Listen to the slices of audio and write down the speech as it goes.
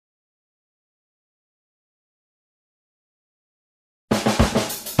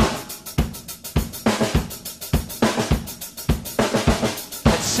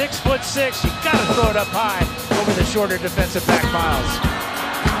6. You got to throw it up high over the shorter defensive back Miles.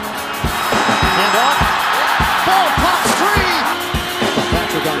 And off. Ball pops free.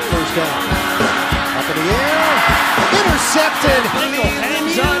 Patrick on first down. Up in the air. Intercepted. Dingle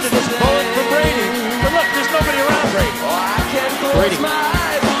hangs on to this bullet for Brady. But look, there's nobody around Brady. Brady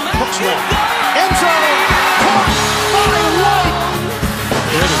hooks one. End zone. Caught by White.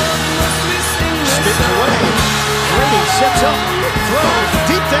 Brady spins away. Brady sets up. Throws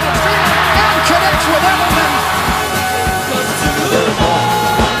deep downfield. And connects with Edelman.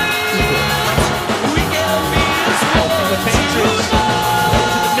 The Patriots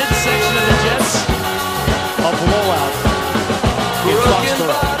to the midsection of the Jets. A blowout in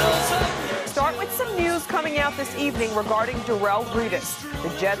Foxborough. Start with some news coming out this evening regarding Darrell Revis. The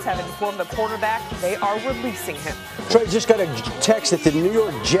Jets have informed the quarterback they are releasing him. Trey just got a text that the New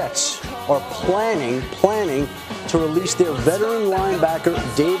York Jets are planning to release their veteran linebacker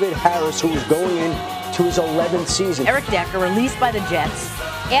David Harris, who is going into his 11th season. Eric Decker released by the Jets.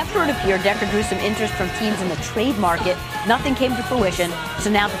 After it appeared Decker drew some interest from teams in the trade market, nothing came to fruition, so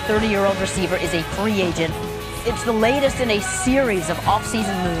now the 30-year-old receiver is a free agent. It's the latest in a series of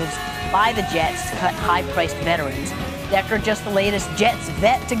offseason moves by the Jets to cut high-priced veterans. Decker just the latest Jets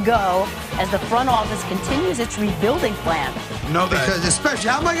vet to go as the front office continues its rebuilding plan. No, because especially,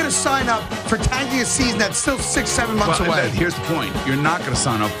 how am I going to sign up for tanking a season that's still 6-7 months away? Here's the point. You're not going to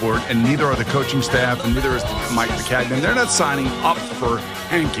sign up for it, and neither are the coaching staff, and neither is Mike McCagnon. They're not signing up for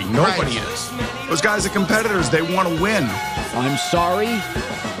tanking. Nobody is. Those guys are competitors. They want to win. I'm sorry,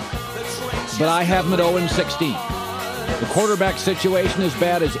 but I have them at 0-16. The quarterback situation is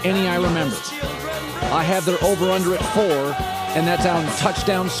bad as any I remember. I have their over-under at 4, and that's on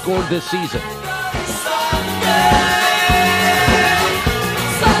touchdowns scored this season.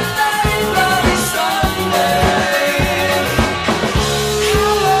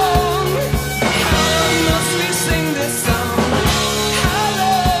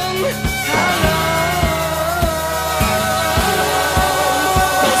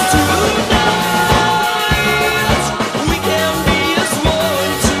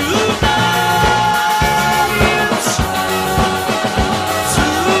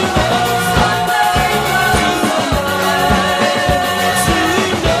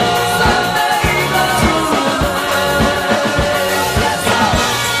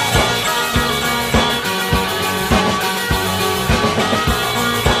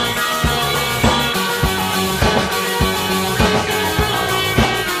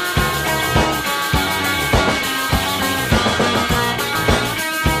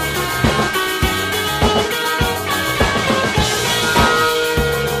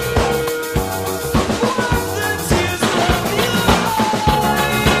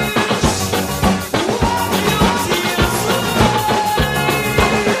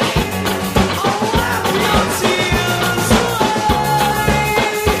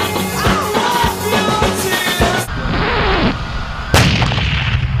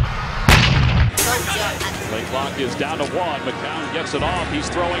 Is down to 1. McCown gets it off. He's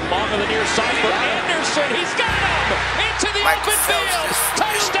throwing long on the near side for Anderson. He's got him into the open field.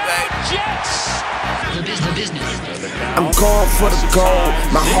 Touchdown, Jets. The business. I'm going for the goal.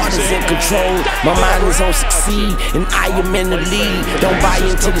 My heart is in control. My mind is on succeed, and I am in the lead. Don't buy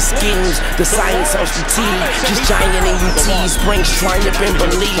into the schemes, the science on fatigue. Just giant in UT, spring triumph and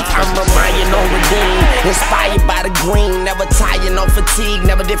belief. I'm relying on redeem, inspired by the green. Never tired, no fatigue.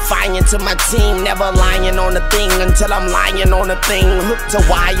 Never defiant to my team. Never lying on the thing until I'm lying on the thing. Hooked to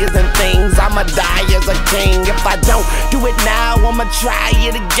wires and things. I'ma die as a king. If I don't do it now, I'ma try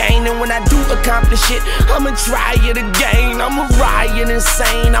it again. And when I do accomplish it, I'ma try it again. I'm a riot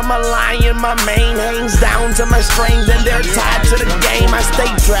insane. I'm a lion. My mane hangs down to my strings, and they're tied to the game. I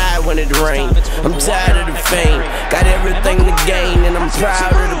stay dry when it rains. I'm tired of the fame. Got everything to gain, and I'm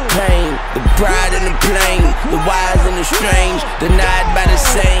proud of the pain. The pride and the plain, the wise and the strange, denied by the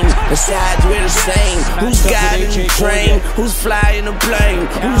same. Besides, we're the same. Who's guiding the train? Who's flying the plane?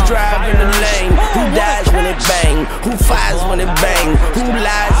 Who's driving the lane? Who dies when it bang? Who fires when it bang? Who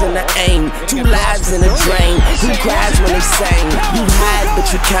lies in the aim? 2 lives in a drain. Who cries when they sing? You hide but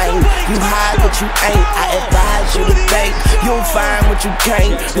you can't. You hide but you ain't. I advise you to think. You'll find what you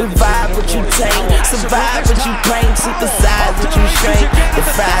can't. Revive what you taint. Survive what you paint. Synthesize what you shrink. The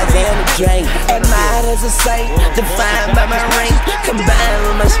fries and the drink. Admired as a saint. Defined by my rank. Combined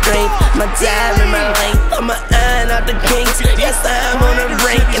with my strength. My time and my length. I'ma iron out the kinks. Yes, I'm on the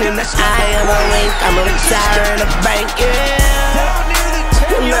brink. And in the eye of a wink, I'ma retire in a bank. Yeah.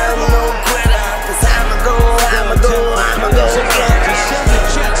 And I'm no quitter. Cause I'ma go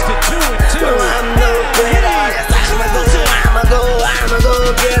get it. I'm no quitter. I'ma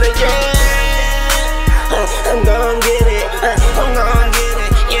go get it. Yeah.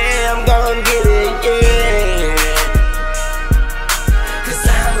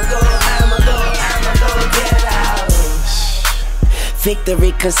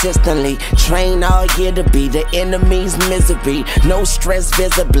 victory consistently. Train all year to be the enemy's misery. No stress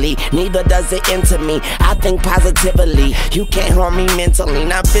visibly, neither does it enter me. I think positively. You can't harm me mentally,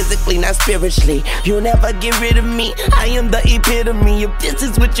 not physically, not spiritually. You'll never get rid of me. I am the epitome. If this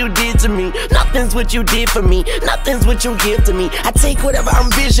is what you did to me, nothing's what you did for me. Nothing's what you give to me. I take whatever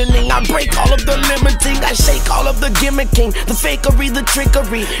I'm visioning. I break all of the limiting. I shake all of the gimmicking, the fakery, the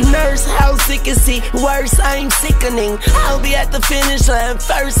trickery. Nurse, how sick is he? Worse, I'm sickening. I'll be at the finish line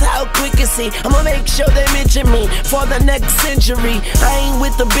first. How quick is he? I'ma make sure they mention me for the next century. I ain't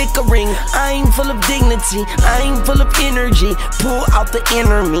with the bickering. I ain't full of dignity. I ain't full of energy. Pull out the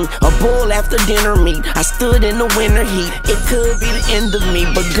inner me. A bull after dinner meat. I stood in the winter heat. It could be the end of me,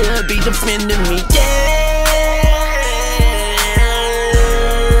 but good be defending me. Yeah.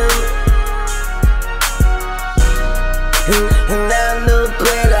 Now look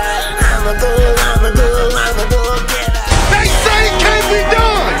where I'ma go get her. They say it can't be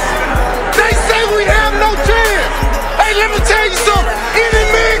done. They say we have no chance. Hey, let me tell you something. Any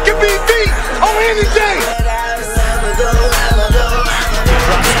man can be beat on any day.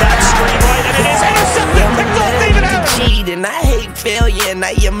 Drops back straight right, and it is intercepted. Picked off David Harris. And I hate failure, and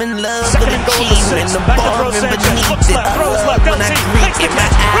I am in love Second with and goal to achievement. six. The Back to bar throw and Sanchez. beneath Looks it. left, throws left, When I doesn't see. greet Takes the it, my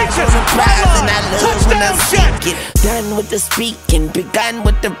catch. eyes Reaches. on the prize, and I Touchdown, love when I Jet. seek it. Done with the speaking, begun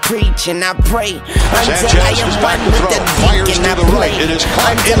with the preaching. I pray until Sanchez I am is back one to with throw. the Fires deacon. to I the pray right. It is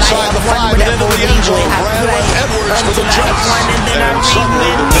caught until I inside am the one 5 with and that into the end zone. I Brandon pray Edwards for the until I Jets. am one, and then I And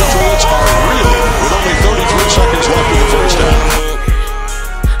suddenly the re-win. Patriots are reeling with only 33 seconds left in the first half.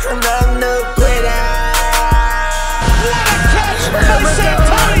 I'm no quitter. What a catch by Sanchez.